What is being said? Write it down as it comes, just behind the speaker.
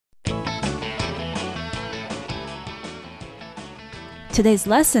Today's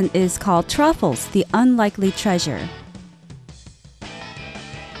lesson is called Truffles, the Unlikely Treasure.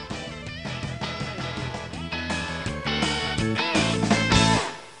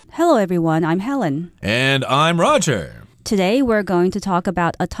 Hello everyone, I'm Helen. And I'm Roger. Today we're going to talk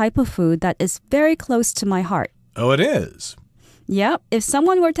about a type of food that is very close to my heart. Oh, it is? Yep. If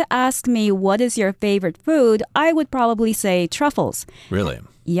someone were to ask me what is your favorite food, I would probably say truffles. Really?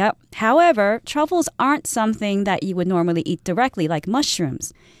 Yep. However, truffles aren't something that you would normally eat directly like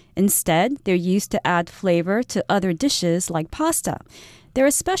mushrooms. Instead, they're used to add flavor to other dishes like pasta. They're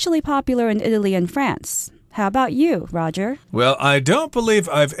especially popular in Italy and France. How about you, Roger? Well, I don't believe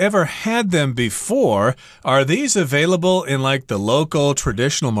I've ever had them before. Are these available in like the local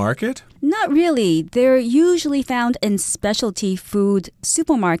traditional market? Not really. They're usually found in specialty food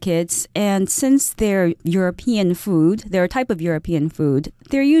supermarkets, and since they're European food, they're a type of European food,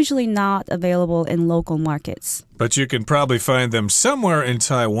 they're usually not available in local markets. But you can probably find them somewhere in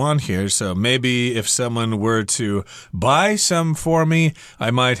Taiwan here, so maybe if someone were to buy some for me,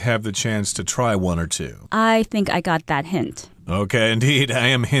 I might have the chance to try one or two. I think I got that hint. Okay, indeed, I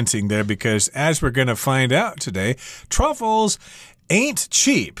am hinting there because as we're going to find out today, truffles ain't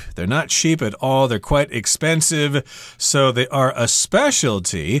cheap. They're not cheap at all. They're quite expensive, so they are a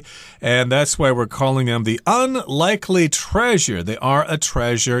specialty, and that's why we're calling them the unlikely treasure. They are a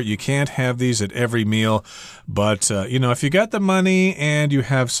treasure. You can't have these at every meal, but, if you got the money and you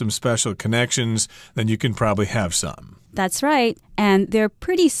have some special connections, then you can probably have some. That's right. And they're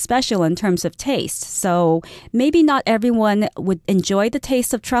pretty special in terms of taste. So maybe not everyone would enjoy the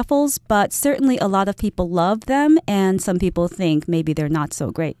taste of truffles, but certainly a lot of people love them, and some people think maybe they're not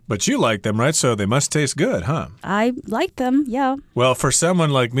so great. But you like them, right? So they must taste good, huh? I like them, yeah. Well, for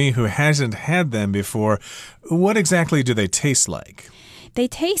someone like me who hasn't had them before, what exactly do they taste like? They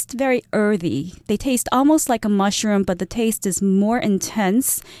taste very earthy. They taste almost like a mushroom, but the taste is more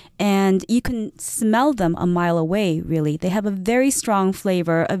intense, and you can smell them a mile away, really. They have a very strong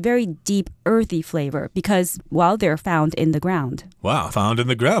flavor, a very deep, earthy flavor, because, well, they're found in the ground. Wow, found in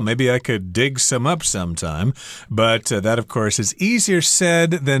the ground. Maybe I could dig some up sometime. But that, of course, is easier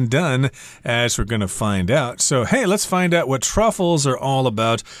said than done, as we're going to find out. So, hey, let's find out what truffles are all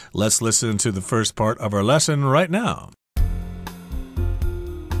about. Let's listen to the first part of our lesson right now.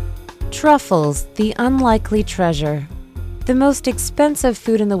 Truffles, the unlikely treasure. The most expensive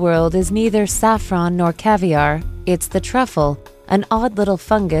food in the world is neither saffron nor caviar. It's the truffle, an odd little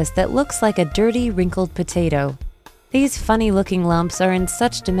fungus that looks like a dirty, wrinkled potato. These funny-looking lumps are in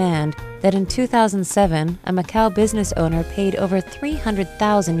such demand that in 2007, a Macau business owner paid over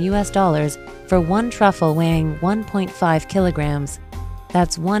 $300,000 for one truffle weighing 1.5 kilograms.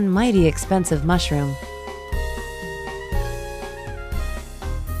 That's one mighty expensive mushroom.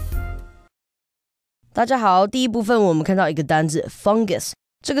 大家好，第一部分我们看到一个单字 fungus，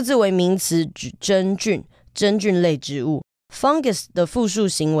 这个字为名词，指真菌，真菌类植物。fungus 的复数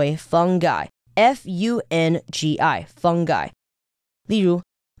形为 fungi， F-U-N-G-I， fungi。例如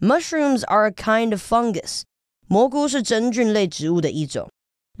mushrooms are a kind of fungus， 蘑菇是真菌类植物的一种。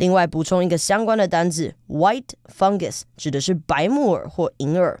另外补充一个相关的单字 white fungus， 指的是白木耳或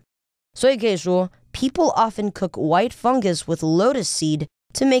银耳。所以可以说 people often cook white fungus with lotus seed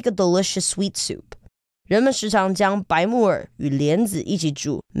to make a delicious sweet soup。人们时常将白木耳与莲子一起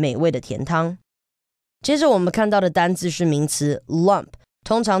煮美味的甜汤。接着我们看到的单字是名词 lump，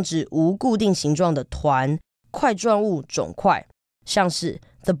 通常指无固定形状的团、块状物、肿块，像是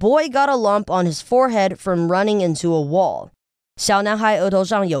The boy got a lump on his forehead from running into a wall。 小男孩额头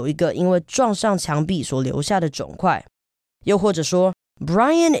上有一个因为撞上墙壁所留下的肿块。又或者说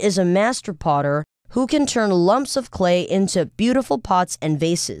Brian is a master potter who can turn lumps of clay into beautiful pots and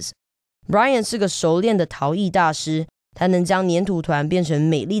vases。Brian 是个熟练的陶艺大师，他能将粘土团变成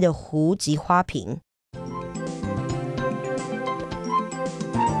美丽的壶及花瓶。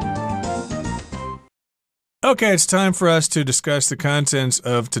Okay, it's time for us to discuss the contents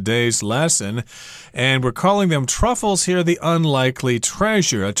of today's lesson, and we're calling them truffles here, the unlikely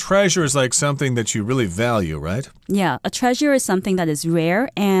treasure. A treasure is like something that you really value, right? Yeah, a treasure is something that is rare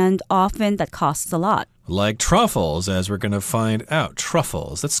and often that costs a lot. Like truffles, as we're going to find out.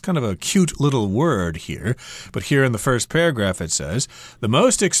 Truffles, that's kind of a cute little word here. But here in the first paragraph it says, the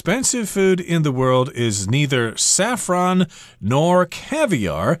most expensive food in the world is neither saffron nor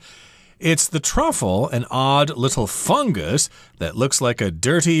caviar. It's the truffle, an odd little fungus that looks like a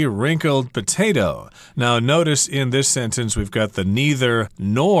dirty, wrinkled potato. Now, notice in this sentence we've got the neither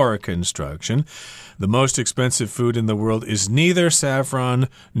nor construction. The most expensive food in the world is neither saffron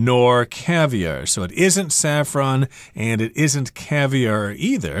nor caviar. So it isn't saffron and it isn't caviar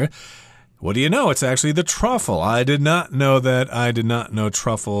either. What do you know? It's actually the truffle. I did not know that. I did not know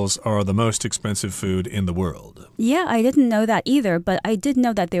truffles are the most expensive food in the world. Yeah, I didn't know that either, but I did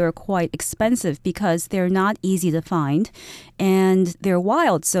know that they were quite expensive because they're not easy to find and they're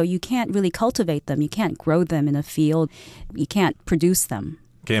wild, so you can't really cultivate them. You can't grow them in a field. You can't produce them.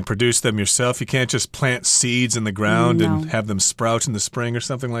 Can't produce them yourself. You can't just plant seeds in the ground and have them sprout in the spring or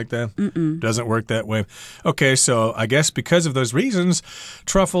something like that. Doesn't work that way. Okay, so I guess because of those reasons,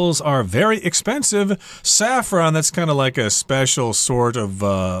 truffles are very expensive. Saffron, that's kind of like a special sort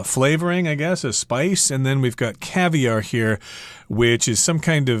of flavoring, I guess, a spice. And then we've got caviar here, which is some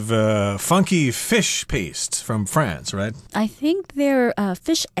kind of funky fish paste from France, right? I think they're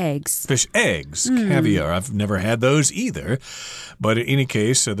fish eggs. Fish eggs, caviar. I've never had those either. But in any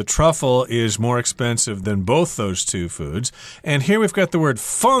case, the truffle is more expensive than both those two foods. And here we've got the word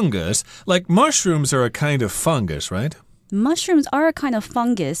fungus. Like mushrooms are a kind of fungus, right? Mushrooms are a kind of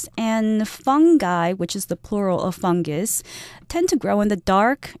fungus, and fungi, which is the plural of fungus, tend to grow in the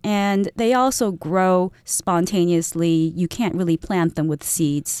dark, and they also grow spontaneously. You can't really plant them with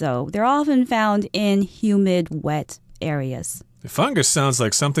seeds, so they're often found in humid, wet areas. Fungus sounds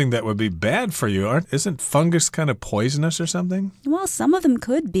like something that would be bad for you. Isn't fungus kind of poisonous or something? Well, some of them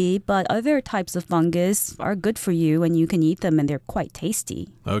could be, but other types of fungus are good for you and you can eat them and they're quite tasty.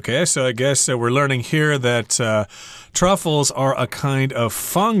 Okay, so I guess we're learning here that truffles are a kind of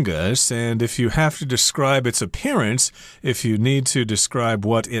fungus, and if you have to describe its appearance, if you need to describe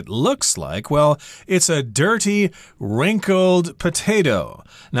what it looks like, well, it's a dirty, wrinkled potato.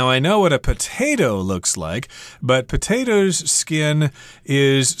 Now, I know what a potato looks like, but potatoes' skin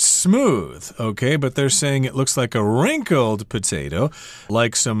is smooth, okay? But they're saying it looks like a wrinkled potato,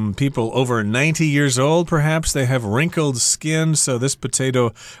 like some people over 90 years old, perhaps. They have wrinkled skin, so this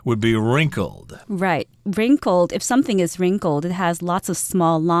potato would be wrinkled. Right. Wrinkled, if something is wrinkled, it has lots of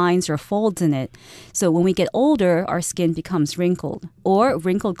small lines or folds in it. So when we get older, our skin becomes wrinkled. Or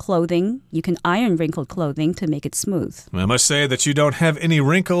wrinkled clothing, you can iron wrinkled clothing to make it smooth. I must say that you don't have any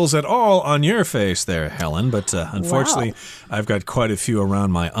wrinkles at all on your face there, Helen, but unfortunately, wow. I've got quite a few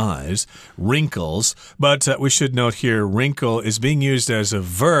around my eyes. Wrinkles. But we should note here, wrinkle is being used as a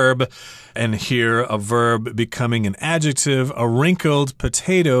verb, and here a verb becoming an adjective, a wrinkled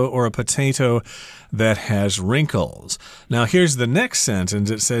potato or a potato that has wrinkles. Now, here's the next sentence.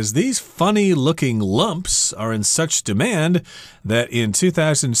 It says, these funny-looking lumps are in such demand that in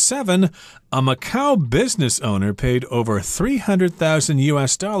 2007, a Macau business owner paid over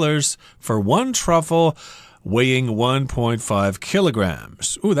 $300,000 for one truffle weighing 1.5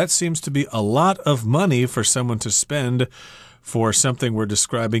 kilograms. Ooh, that seems to be a lot of money for someone to spend for something we're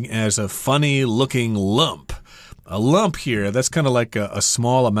describing as a funny-looking lump. A lump here, that's kind of like a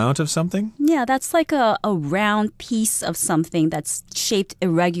small amount of something? Yeah, that's like a round piece of something that's shaped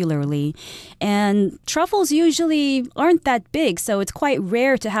irregularly. And truffles usually aren't that big, so it's quite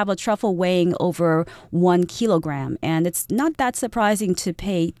rare to have a truffle weighing over 1 kilogram. And it's not that surprising to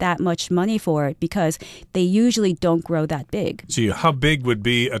pay that much money for it because they usually don't grow that big. So how big would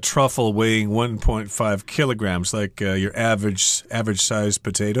be a truffle weighing 1.5 kilograms, like your average-sized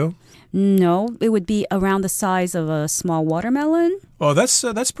potato? No, it would be around the size of a small watermelon. Oh,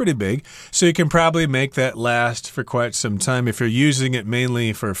 that's pretty big. So you can probably make that last for quite some time if you're using it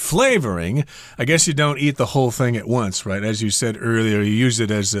mainly for flavoring. I guess you don't eat the whole thing at once, right? As you said earlier, you use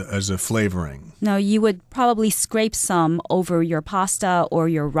it as a flavoring. No, you would probably scrape some over your pasta or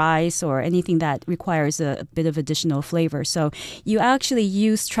your rice or anything that requires a bit of additional flavor. So you actually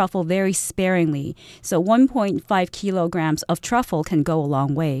use truffle very sparingly. So 1.5 kilograms of truffle can go a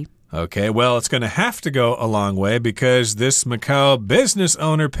long way. Okay, well, it's going to have to go a long way because this Macau business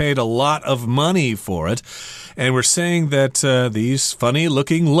owner paid a lot of money for it. And we're saying that these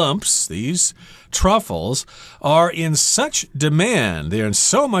funny-looking lumps, these truffles, are in such demand. They're in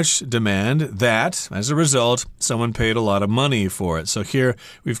so much demand that, as a result, someone paid a lot of money for it. So here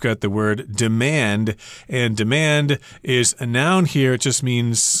we've got the word demand, and demand is a noun here. It just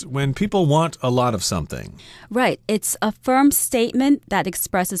means when people want a lot of something. Right. It's a firm statement that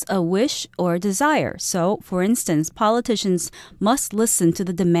expresses a wish or desire. So, for instance, politicians must listen to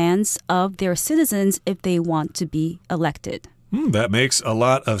the demands of their citizens if they want to be elected. That makes a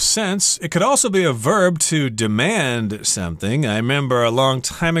lot of sense. It could also be a verb to demand something. I remember a long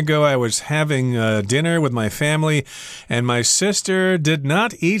time ago I was having dinner with my family and my sister did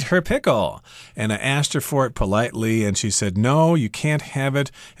not eat her pickle. And I asked her for it politely and she said, no, you can't have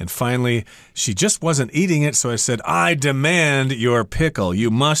it. And finally, she just wasn't eating it. So I said, I demand your pickle. You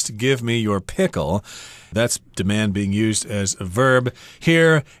must give me your pickle. That's demand being used as a verb.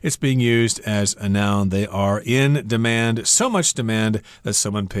 Here, it's being used as a noun. They are in demand, so much demand that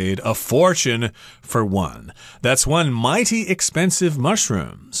someone paid a fortune for one. That's one mighty expensive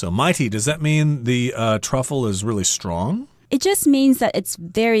mushroom. So mighty, does that mean the truffle is really strong? It just means that it's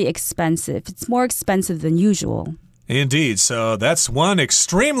very expensive. It's more expensive than usual. Indeed. So that's one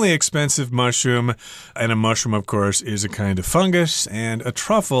extremely expensive mushroom. And a mushroom, of course, is a kind of fungus. And a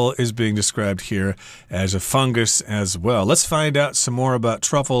truffle is being described here as a fungus as well. Let's find out some more about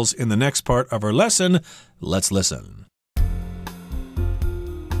truffles in the next part of our lesson. Let's listen.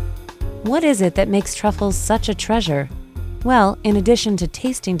 What is it that makes truffles such a treasure? Well, in addition to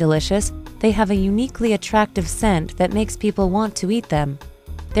tasting delicious, they have a uniquely attractive scent that makes people want to eat them.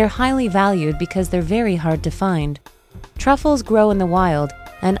 They're highly valued because they're very hard to find. Truffles grow in the wild,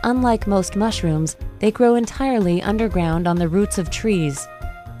 and unlike most mushrooms, they grow entirely underground on the roots of trees.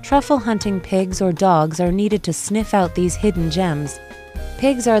 Truffle hunting pigs or dogs are needed to sniff out these hidden gems.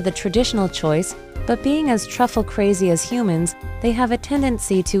 Pigs are the traditional choice, but being as truffle crazy as humans, they have a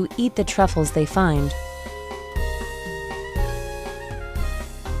tendency to eat the truffles they find.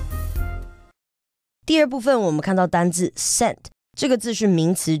 第二部分我们看到单字 scent， 这个字是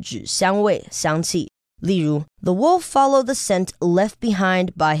名词，指香味、香气。例如 The wolf followed the scent left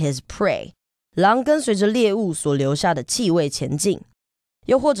behind by his prey. 狼跟随着猎物所留下的气味前进。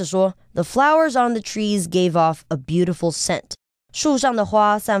又或者说 The flowers on the trees gave off a beautiful scent. 树上的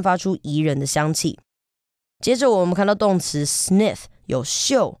花散发出宜人的香气。接着我们看到动词 sniff 有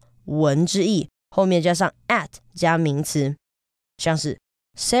嗅、闻之意，后面加上 at 加名词，像是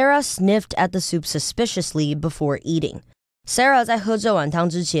Sarah sniffed at the soup suspiciously before eating. Sarah 在喝这碗汤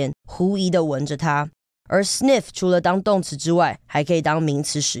之前狐疑地闻着它。而 sniff 除了当动词之外，还可以当名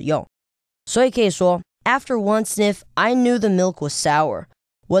词使用。所以可以说 After one sniff, I knew the milk was sour.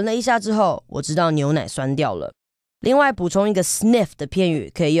 闻了一下之后，我知道牛奶酸掉了。另外补充一个 sniff 的片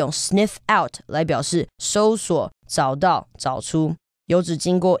语，可以用 sniff out 来表示搜索、找到、找出，有指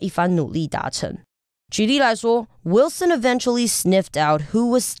经过一番努力达成。举例来说 Wilson eventually sniffed out who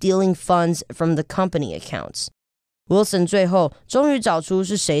was stealing funds from the company accounts. Wilson 最后终于找出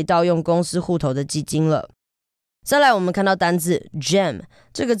是谁盗用公司户头的基金了。再来我们看到单字 gem，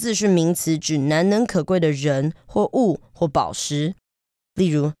 这个字是名词，指难能可贵的人或物或宝石。例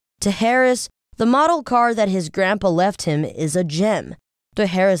如 To Harris, the model car that his grandpa left him is a gem. 对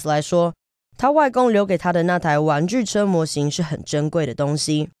Harris 来说，他外公留给他的那台玩具车模型是很珍贵的东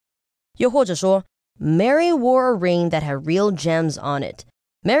西。又或者说Mary wore a ring that had real gems on it.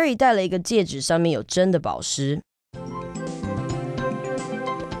 Mary 戴了一个戒指，上面有真的宝石。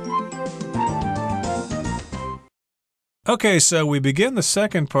Okay, so we begin the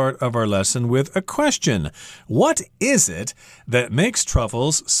second part of our lesson with a question. What is it that makes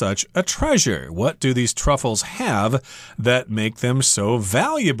truffles such a treasure? What do these truffles have that make them so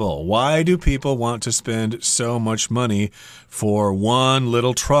valuable? Why do people want to spend so much money for one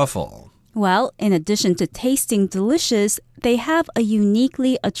little truffle? Well, in addition to tasting delicious, they have a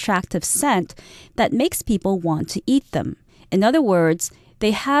uniquely attractive scent that makes people want to eat them. In other words,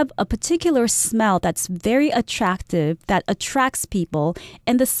 they have a particular smell that's very attractive, that attracts people,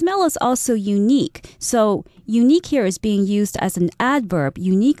 and the smell is also unique. So unique here is being used as an adverb,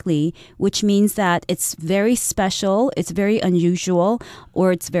 uniquely, which means that it's very special, it's very unusual,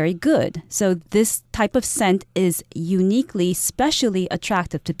 or it's very good. So this type of scent is uniquely, specially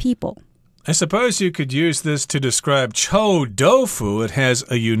attractive to people. I suppose you could use this to describe chou tofu. It has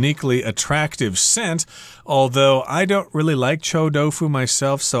a uniquely attractive scent, although I don't really like chou tofu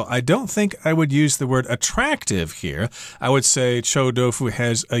myself, so I don't think I would use the word attractive here. I would say chou tofu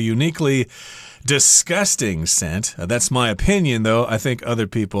has a uniquely disgusting scent. That's my opinion, though. I think other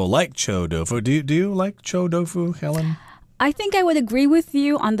people like chou tofu. Do you like chou tofu, Helen? I think I would agree with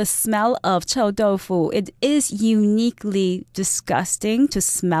you on the smell of chou tofu. It is uniquely disgusting to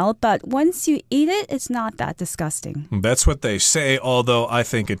smell, but once you eat it, it's not that disgusting. That's what they say, although I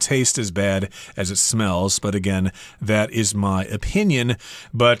think it tastes as bad as it smells. But again, that is my opinion.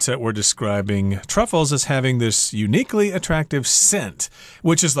 But we're describing truffles as having this uniquely attractive scent,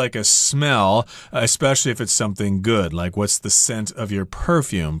 which is like a smell, especially if it's something good, like what's the scent of your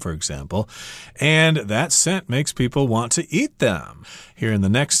perfume, for example. And that scent makes people want to eat them. Here in the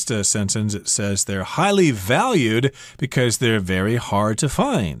next sentence, it says they're highly valued because they're very hard to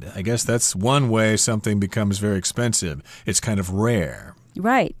find. I guess that's one way something becomes very expensive. It's kind of rare.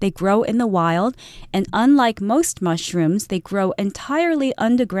 Right. They grow in the wild, and unlike most mushrooms, they grow entirely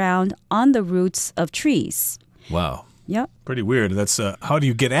underground on the roots of trees. Wow. Yep. Pretty weird. That's how do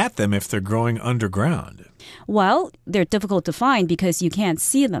you get at them if they're growing underground? Well, they're difficult to find because you can't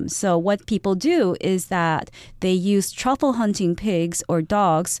see them. So what people do is that they use truffle hunting pigs or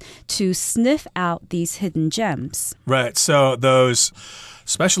dogs to sniff out these hidden gems. Right. So those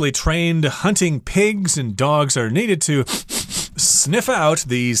specially trained hunting pigs and dogs are needed to sniff out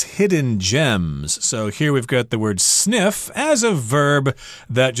these hidden gems. So here we've got the word sniff as a verb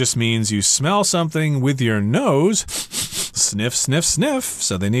that just means you smell something with your nose. Sniff, sniff, sniff.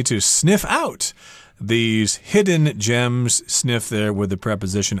 So they need to sniff out these hidden gems. Sniff there with the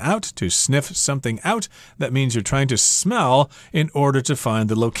preposition out, to sniff something out. That means you're trying to smell in order to find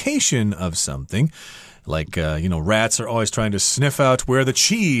the location of something. Like, rats are always trying to sniff out where the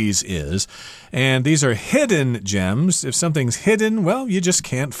cheese is. And these are hidden gems. If something's hidden, well, you just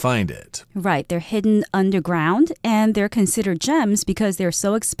can't find it. Right. They're hidden underground, and they're considered gems because they're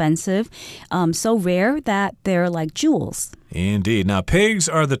so expensive, so rare that they're like jewels. Indeed. Now, pigs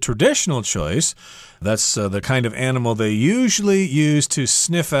are the traditional choice. That's the kind of animal they usually use to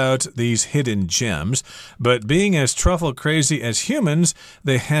sniff out these hidden gems. But being as truffle crazy as humans,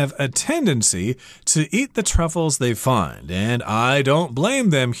 they have a tendency to eat the truffles they find. And I don't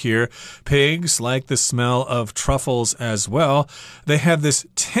blame them here. Pigs like the smell of truffles as well. They have this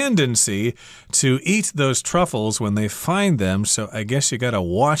tendency to eat those truffles when they find them. So I guess you got to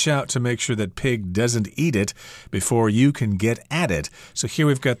watch out to make sure that pig doesn't eat it before you can get at it. So here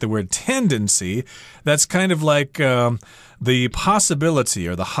we've got the word tendency. That's kind of like the possibility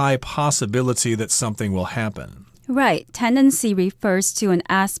or the high possibility that something will happen. Right. Tendency refers to an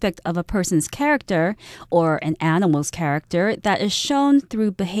aspect of a person's character or an animal's character that is shown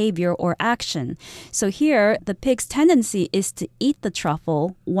through behavior or action. So here, the pig's tendency is to eat the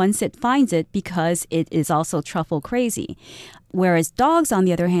truffle once it finds it because it is also truffle crazy. Whereas dogs, on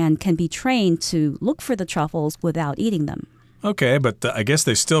the other hand, can be trained to look for the truffles without eating them. Okay, but I guess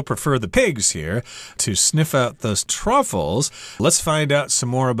they still prefer the pigs here to sniff out those truffles. Let's find out some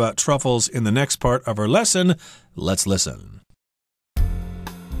more about truffles in the next part of our lesson. Let's listen.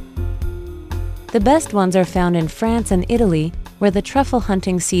 The best ones are found in France and Italy, where the truffle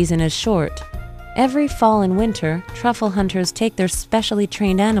hunting season is short. Every fall and winter, truffle hunters take their specially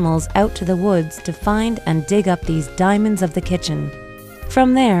trained animals out to the woods to find and dig up these diamonds of the kitchen.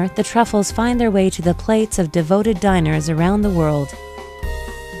 From there, the truffles find their way to the plates of devoted diners around the world.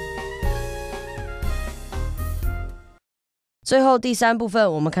 最后第三部分，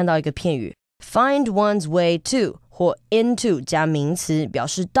我们看到一个片语 find one's way to 或 into 加名词，表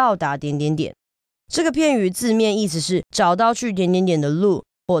示到达点点点。这个片语字面意思是找到去点点点的路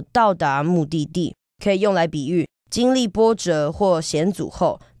或到达目的地，可以用来比喻经历波折或险阻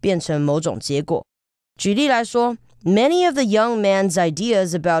后变成某种结果。举例来说，Many of the young man's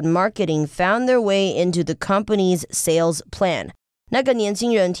ideas about marketing found their way into the company's sales plan. 那个年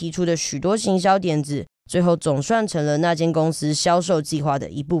轻人提出的许多行销点子，最后总算成了那间公司销售计划的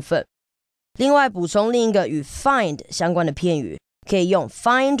一部分。另外，补充另一个与 find 相关的片语，可以用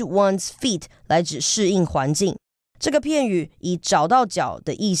find one's feet 来指适应环境。这个片语以找到脚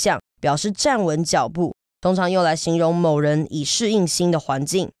的意象，表示站稳脚步，通常用来形容某人已适应新的环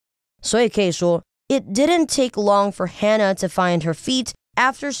境。所以可以说It didn't take long for Hannah to find her feet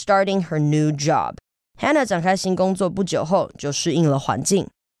after starting her new job. Hannah 展开新工作不久后就适应了环境。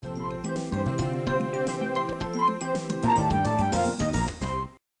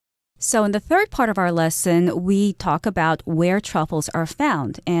So in the third part of our lesson, we talk about where truffles are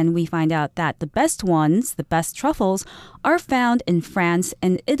found, and we find out that the best ones, the best truffles, are found in France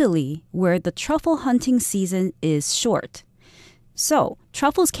and Italy, where the truffle hunting season is short. So,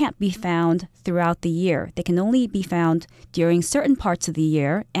 truffles can't be found throughout the year. They can only be found during certain parts of the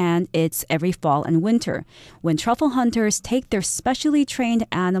year, and it's every fall and winter, when truffle hunters take their specially trained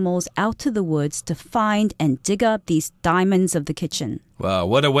animals out to the woods to find and dig up these diamonds of the kitchen. Wow,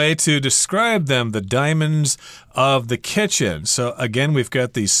 what a way to describe them, the diamonds of the kitchen. So again, we've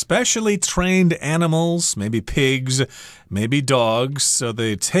got these specially trained animals, maybe pigs, maybe dogs. So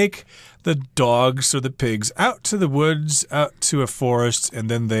they take the dogs or the pigs out to the woods, out to a forest, and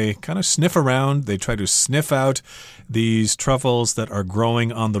then they kind of sniff around. They try to sniff out these truffles that are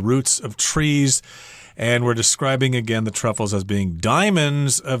growing on the roots of trees. And we're describing again the truffles as being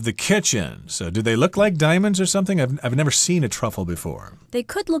diamonds of the kitchen. So do they look like diamonds or something? I've never seen a truffle before. They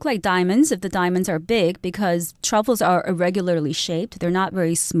could look like diamonds if the diamonds are big because truffles are irregularly shaped. They're not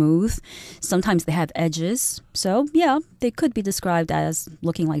very smooth. Sometimes they have edges. So, yeah, they could be described as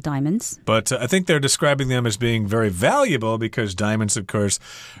looking like diamonds. But I think they're describing them as being very valuable because diamonds, of course,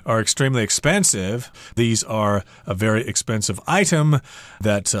 are extremely expensive. These are a very expensive item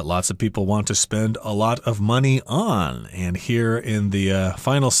that lots of people want to spend a lot of money on. And here in the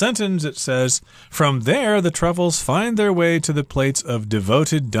final sentence, it says, from there, the truffles find their way to the plates of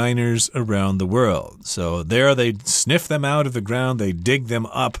devoted diners around the world. So there they sniff them out of the ground, they dig them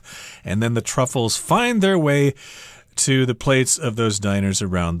up, and then the truffles find their way to the plates of those diners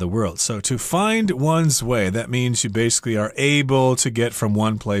around the world. So to find one's way, that means you basically are able to get from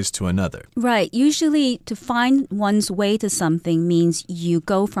one place to another. Right. Usually to find one's way to something means you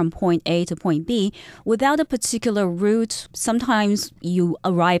go from point A to point B without a particular route. Sometimes you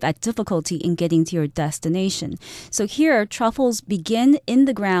arrive at difficulty in getting to your destination. So here, truffles begin in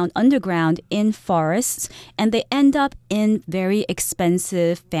the ground, underground, in forests, and they end up in very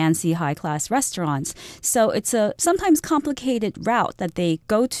expensive, fancy, high-class restaurants. So it's a sometimes complicated route that they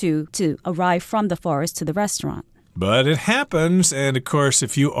go to arrive from the forest to the restaurant. But it happens, and of course,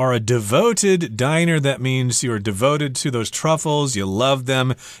 if you are a devoted diner, that means you're devoted to those truffles, you love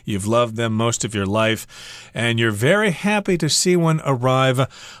them, you've loved them most of your life, and you're very happy to see one arrive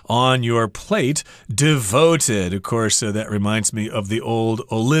on your plate. Devoted, of course, that reminds me of the old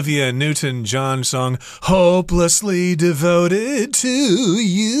Olivia Newton-John song, Hopelessly Devoted to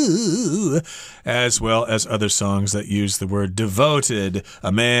You, as well as other songs that use the word devoted.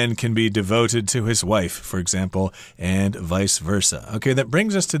 A man can be devoted to his wife, for example, and vice versa. Okay, that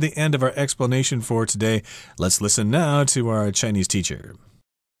brings us to the end of our explanation for today. Let's listen now to our Chinese teacher.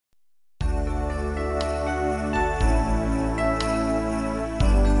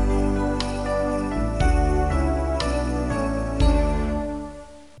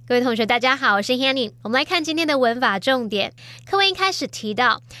 各位同学大家好，我是 Hanny。 我们来看今天的文法重点。课文一开始提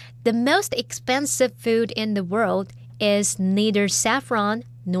到 The most expensive food in the world is neither saffron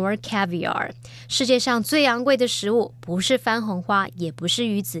nor caviar. 世界上最昂贵的食物不是番红花，也不是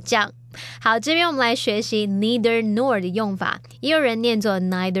鱼子酱。好，这边我们来学习 neither nor 的用法，也有人念作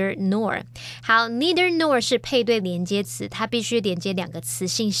neither nor。 好， neither nor 是配对连接词，它必须连接两个词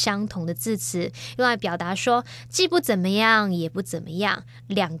性相同的字词，用来表达说既不怎么样也不怎么样，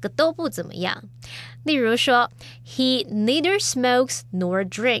两个都不怎么样。例如说 He neither smokes nor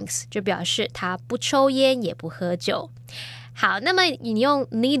drinks， 就表示他不抽烟也不喝酒。好，那么你用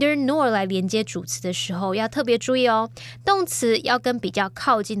neither nor 来连接主词的时候要特别注意哦，动词要跟比较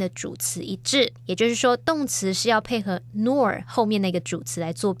靠近的主词一致，也就是说动词是要配合 nor 后面那个主词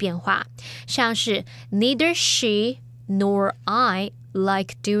来做变化，像是 neither she nor I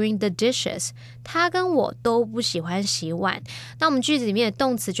like doing the dishes， 他跟我都不喜欢洗碗。那我们句子里面的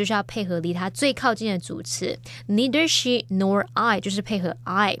动词就是要配合离他最靠近的主词， neither she nor I 就是配合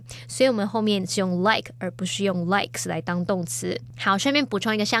I， 所以我们后面是用 like 而不是用 likes 来当动词。好，顺便补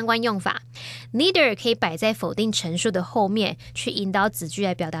充一个相关用法， neither 可以摆在否定陈述的后面，去引导子句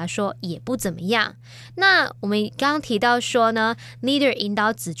来表达说也不怎么样。那我们刚刚提到说呢 neither 引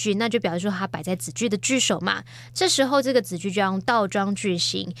导子句，那就表示说它摆在子句的句首嘛，这时候这个子句就要用倒装句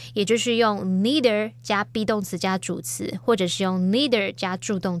型，也就是用 neither 加 be 动词加主词，或者是用 neither 加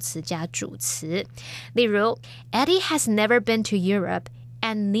助动词加主词。例如 Eddie has never been to Europe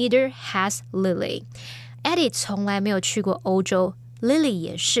and neither has Lily。 Eddie 从来没有去过欧洲， Lily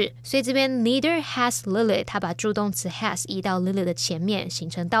也是，所以这边 neither has Lily 他把助动词 has 移到 Lily 的前面，形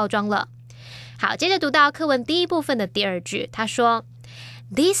成倒装了。好，接着读到课文第一部分的第二句，他说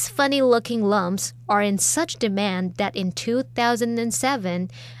These funny-looking lumps are in such demand that in 2007,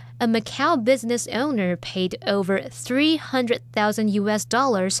 a Macau business owner paid over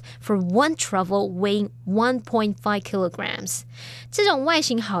 $300,000 for one truffle weighing 1.5 kilograms. 这种外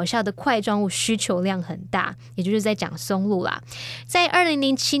形好笑的块状物需求量很大，也就是在讲松露啦。在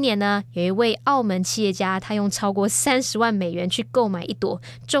2007年呢，有一位澳门企业家，他用超过30万美元去购买一朵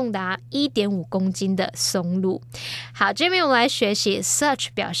重达 1.5 公斤的松露。好，这边我们来学习 such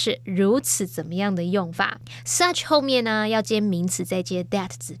表示如此怎么样的用法。such 后面呢要接名词再接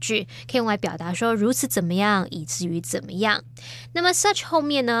that 子句，可以用来表达说如此怎么样以至于怎么样。那么 such 后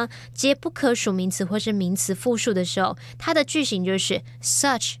面呢接不可数名词或是名词复数的时候，它的句型就是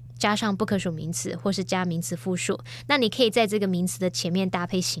such 加上不可数名词或是加名词复数，那你可以在这个名词的前面搭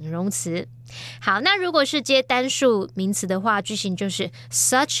配形容词。好，那如果是接单数名词的话，句型就是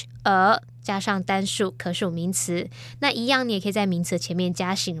such a 加上单数可数名词，那一样你也可以在名词前面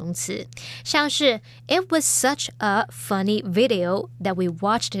加形容词，像是 It was such a funny video that we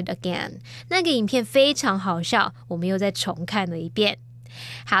watched it again。 那个影片非常好笑，我们又再重看了一遍。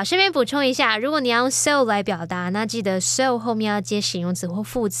好，顺便补充一下，如果你要用 so 来表达，那记得 so 后面要接形容词或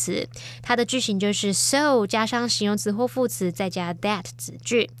副词，它的句型就是 so 加上形容词或副词再加 that 子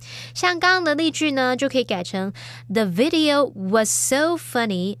句。像刚刚的例句呢，就可以改成 The video was so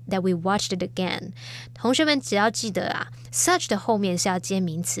funny that we watched it again。 同学们只要记得啊， such 的后面是要接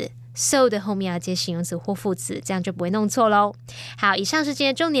名词， so 的后面要接形容词或副词，这样就不会弄错咯。好，以上是今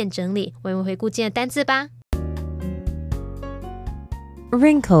天重点整理，我们回顾今天的单字吧。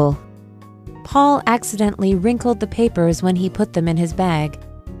Wrinkle. Paul accidentally wrinkled the papers when he put them in his bag.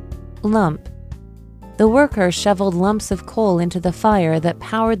 Lump. The worker shoveled lumps of coal into the fire that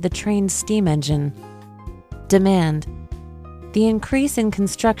powered the train's steam engine. Demand. The increase in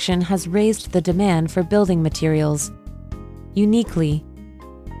construction has raised the demand for building materials. Uniquely.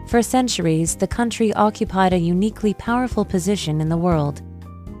 For centuries, the country occupied a uniquely powerful position in the world.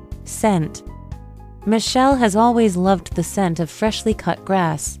 Scent. Michelle has always loved the scent of freshly cut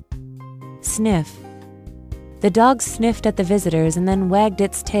grass. Sniff. The dog sniffed at the visitors and then wagged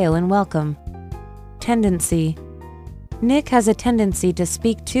its tail in welcome. Tendency. Nick has a tendency to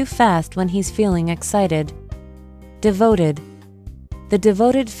speak too fast when he's feeling excited. Devoted. The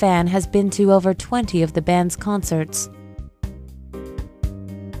devoted fan has been to over 20 of the band's concerts.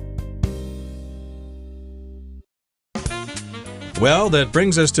 Well, that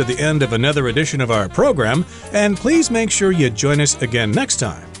brings us to the end of another edition of our program, and please make sure you join us again next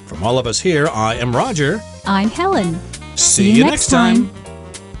time. From all of us here, I am Roger. I'm Helen. See you next time.